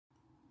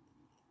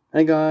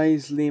Hey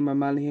guys, Liam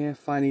O'Malley here,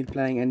 finally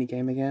playing any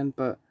game again,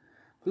 but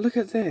look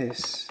at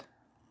this.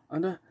 I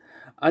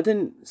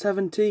didn't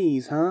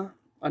 70s, huh?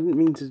 I didn't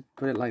mean to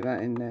put it like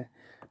that in there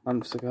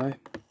months ago.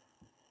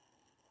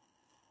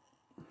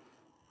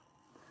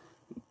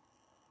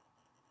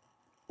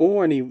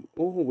 Or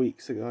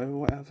weeks ago, or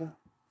whatever.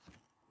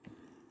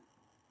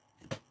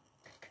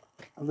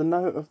 The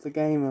note of the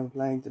game I'm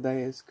playing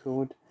today is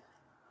called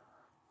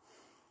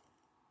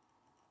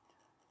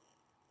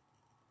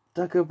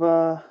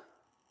Dagobah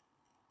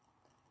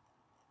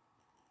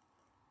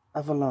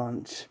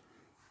Avalanche.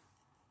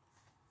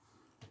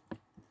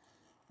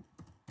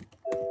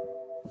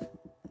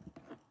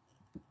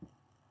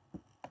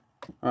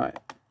 Right.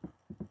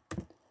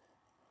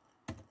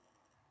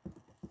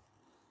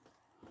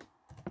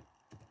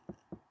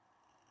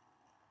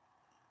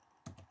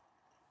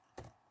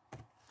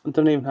 I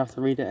don't even have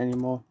to read it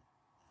anymore.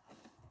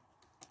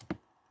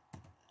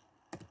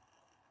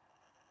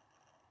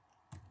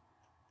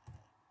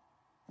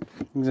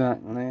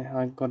 Exactly,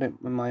 I got it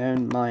in my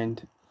own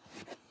mind.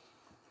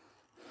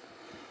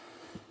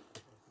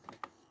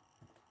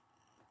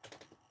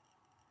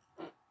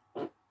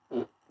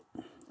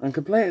 I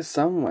can play it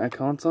somewhere,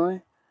 can't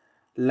I?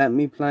 Let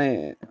me play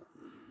it.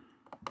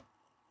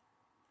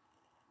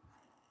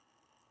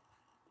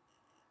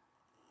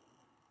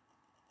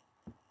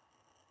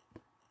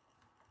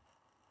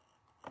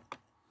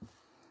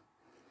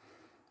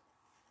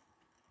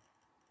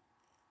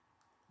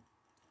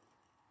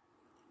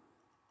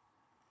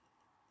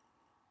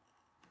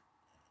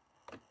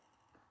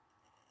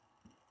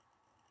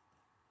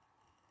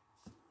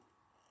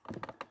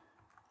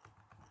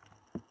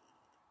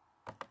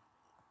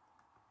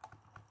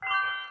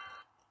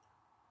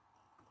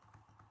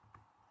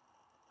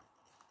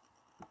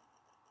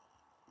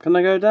 Can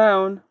I go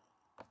down?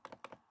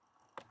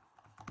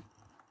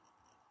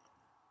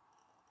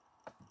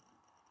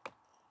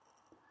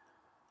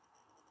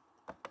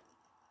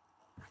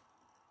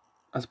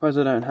 I suppose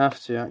I don't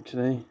have to,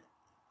 actually.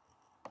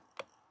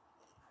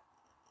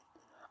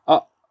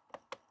 Oh,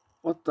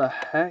 what the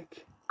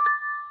heck?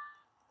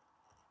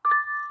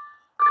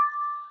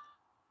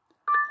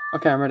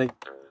 Okay, I'm ready.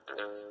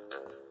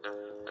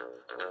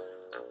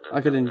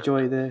 I could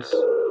enjoy this.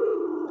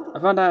 I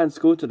found out in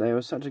school today it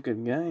was such a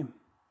good game.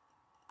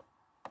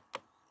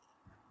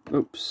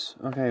 Oops.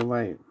 Okay,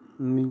 wait.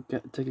 Let me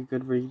take a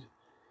good read.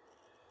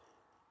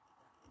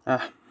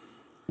 Ah.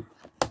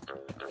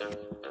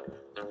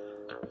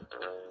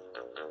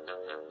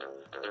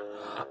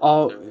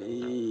 Oh,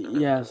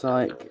 yes,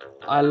 I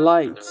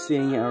liked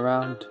seeing it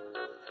around.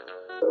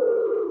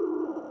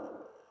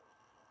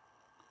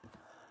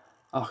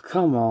 Oh,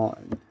 come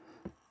on.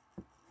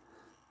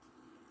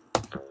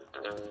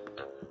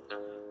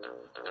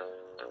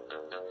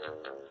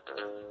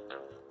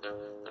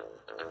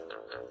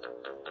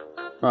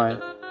 Right.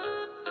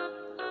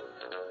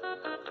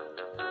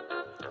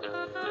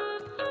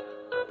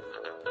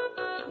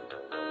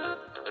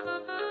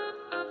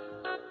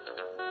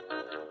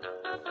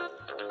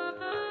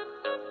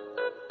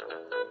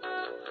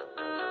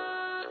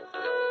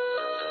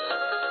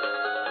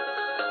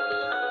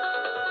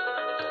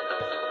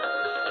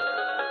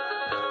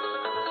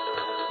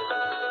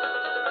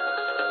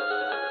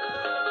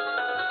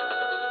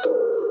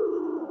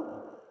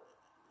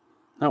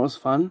 That was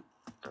fun.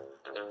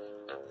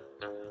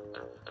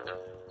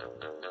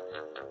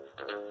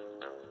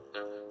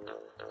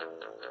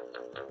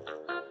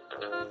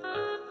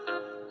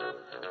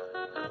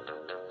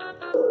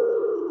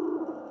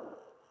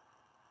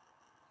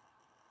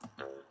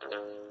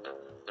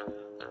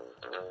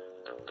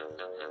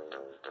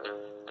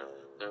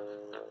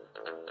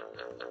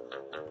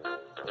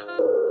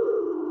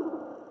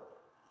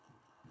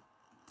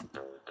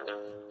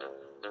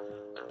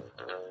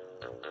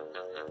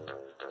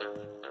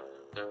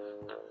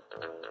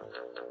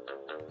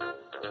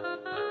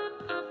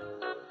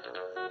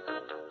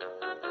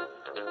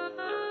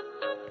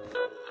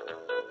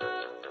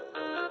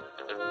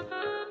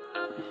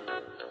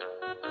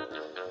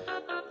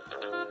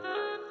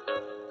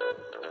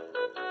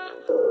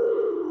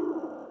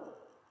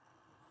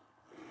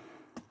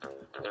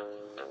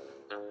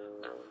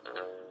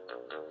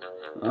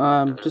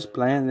 I'm just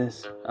playing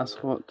this. That's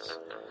what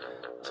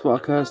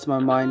occurs to my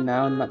mind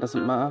now, and that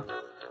doesn't matter.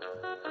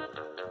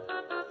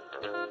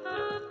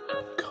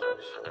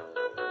 Gosh.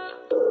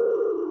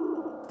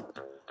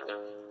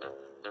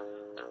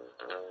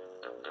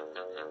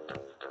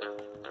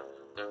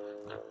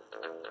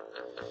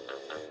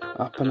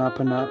 Up and up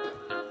and up.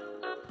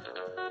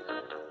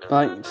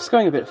 But it's just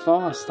going a bit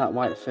fast, that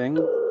white thing.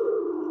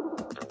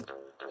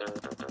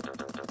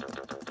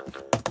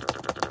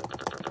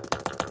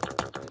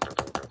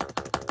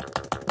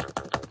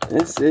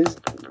 This is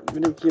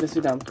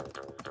ridiculously dumb.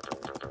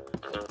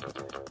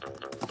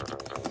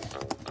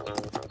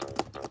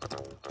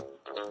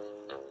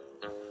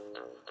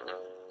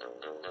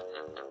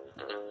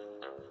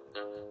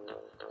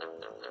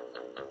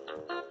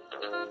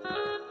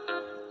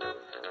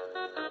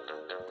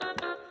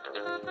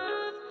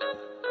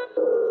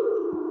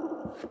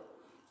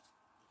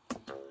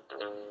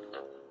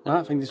 Well,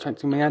 that thing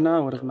distracting me. I know I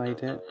would have made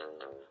it.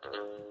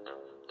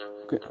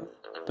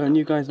 Don't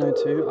you guys know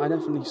too? I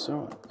definitely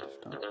saw it.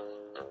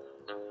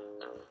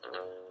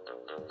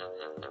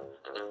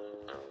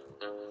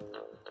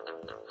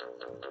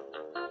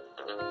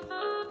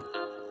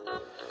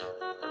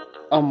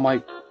 Oh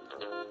my...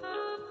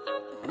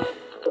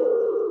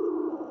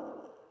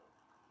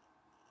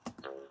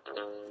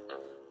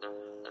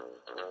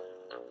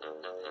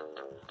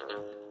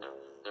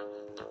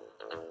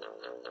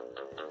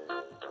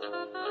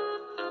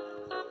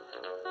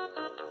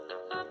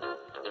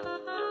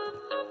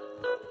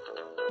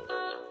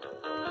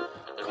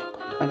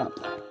 And up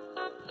there.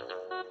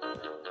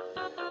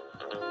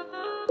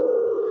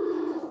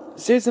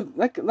 See, it's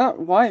that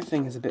white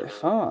thing is a bit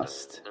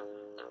fast.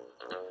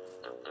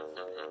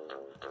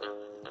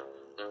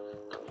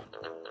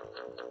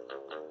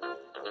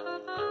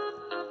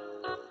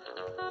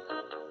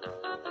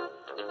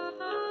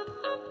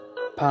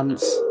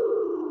 Pants.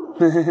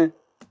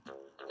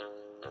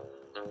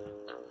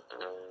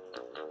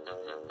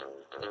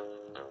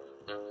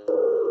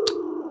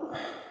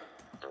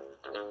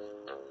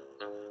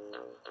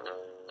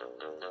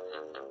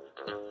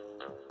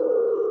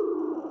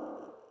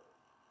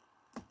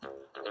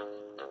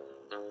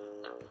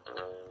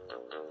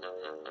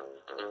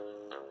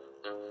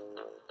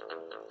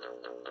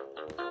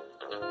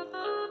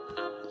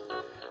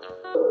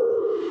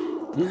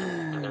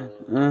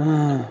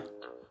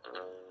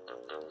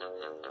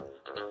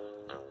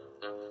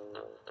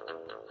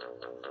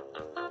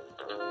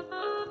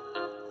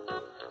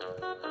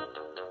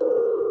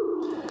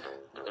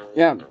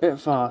 Yeah, bit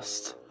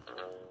fast.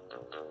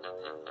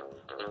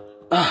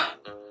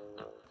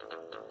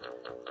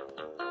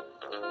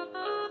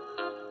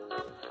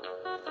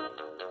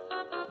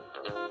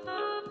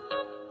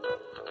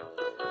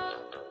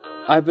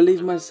 I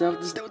believe myself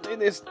to still do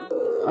this.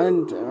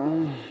 And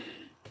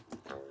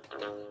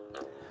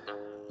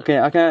okay,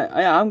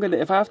 yeah, I'm gonna.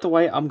 If I have to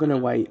wait, I'm gonna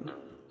wait.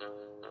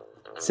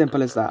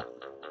 Simple as that.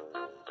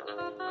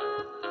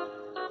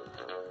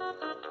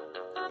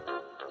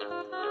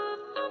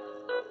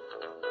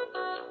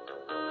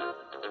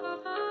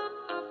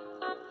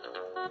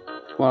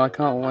 Well, I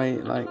can't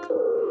wait. Like,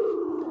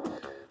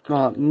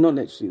 well, not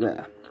literally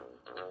there.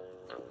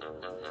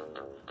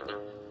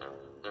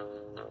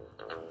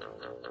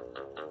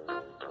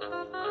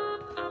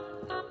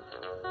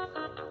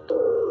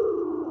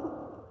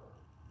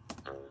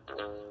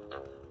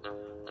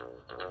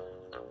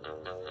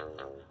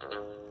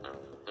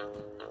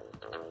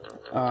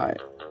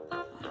 Alright.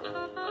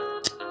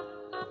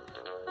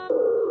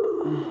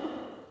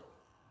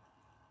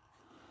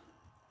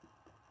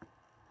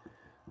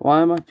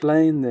 Why am I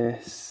playing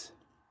this?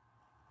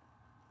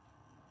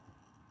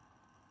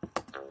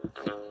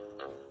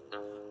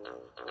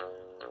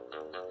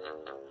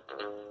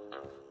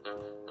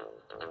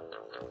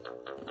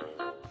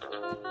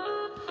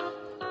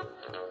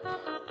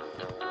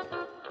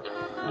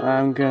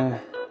 I'm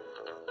gonna...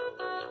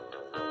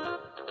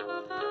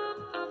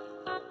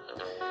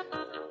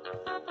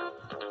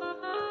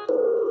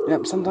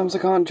 Yep, sometimes I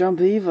can't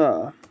jump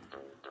either.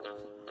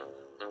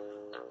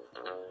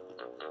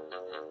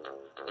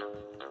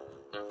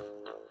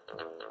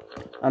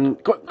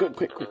 And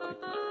quick.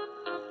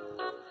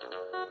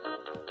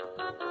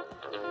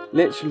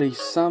 Literally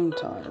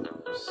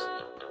sometimes.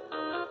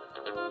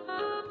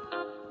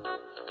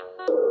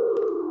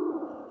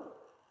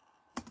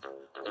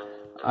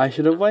 I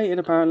should have waited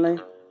apparently.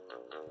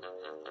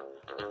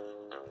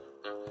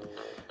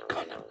 Come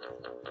on now.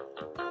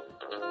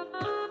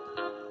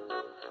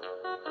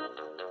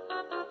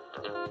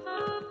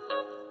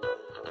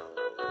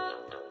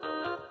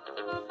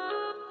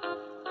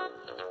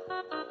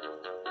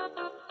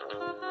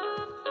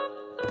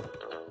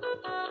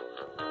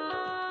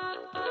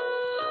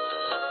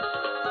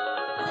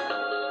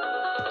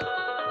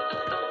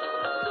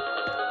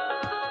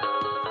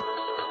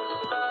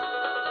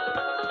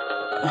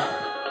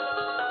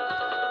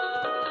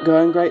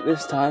 Going great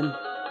this time.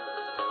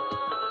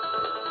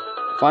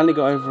 Finally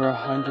got over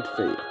 100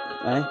 feet,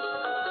 eh?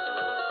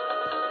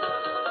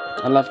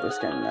 I love this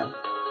game now.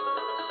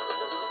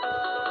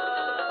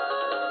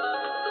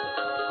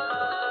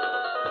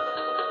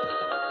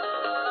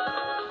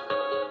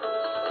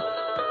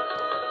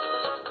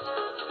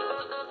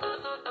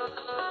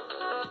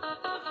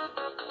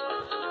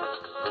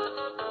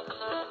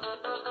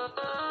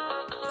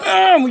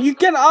 Will you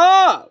get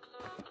up?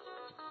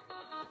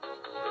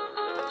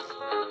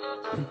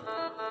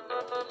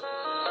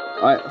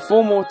 Alright,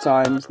 4 more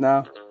times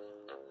now.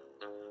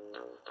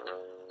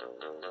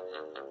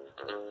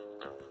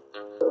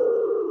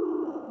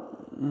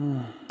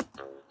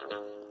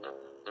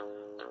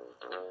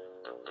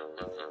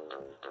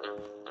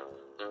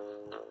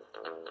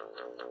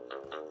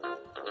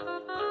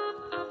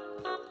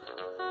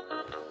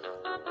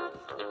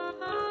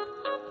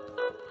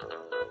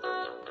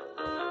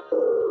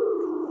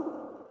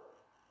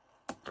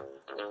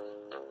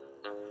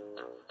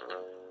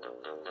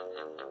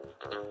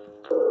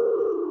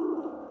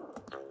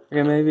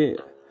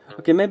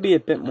 Okay, maybe a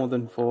bit more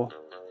than 4.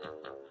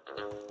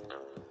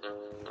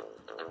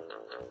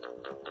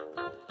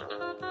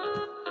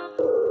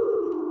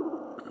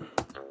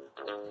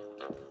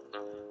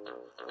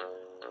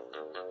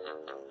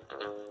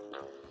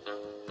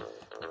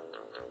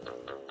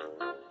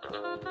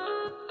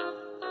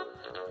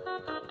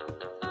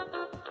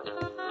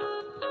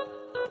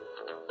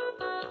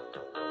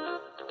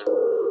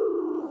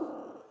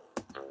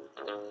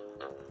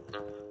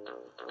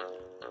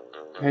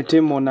 Okay,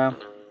 2 more now.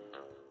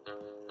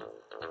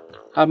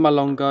 I have my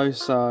long go,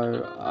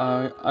 so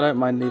I don't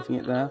mind leaving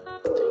it there.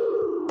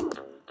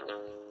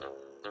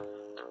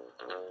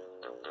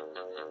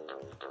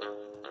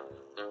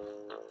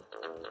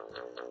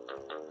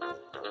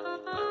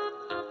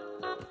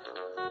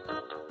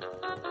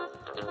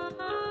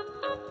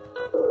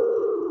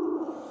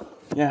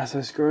 Yeah,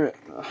 so screw it.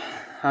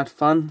 Had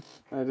fun.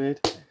 I did.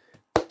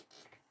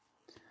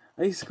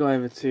 I used to go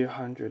over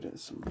 200 at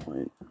some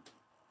point.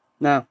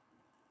 Now,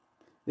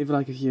 leave a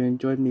like if you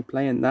enjoyed me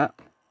playing that.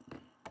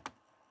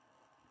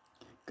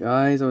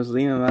 Guys, I was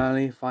Liam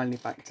O'Malley, finally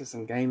back to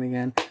some game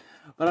again.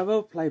 But I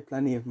will play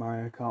plenty of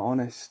Mario Kart,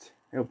 honest.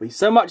 It'll be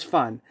so much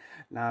fun.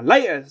 Now,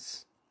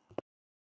 laters!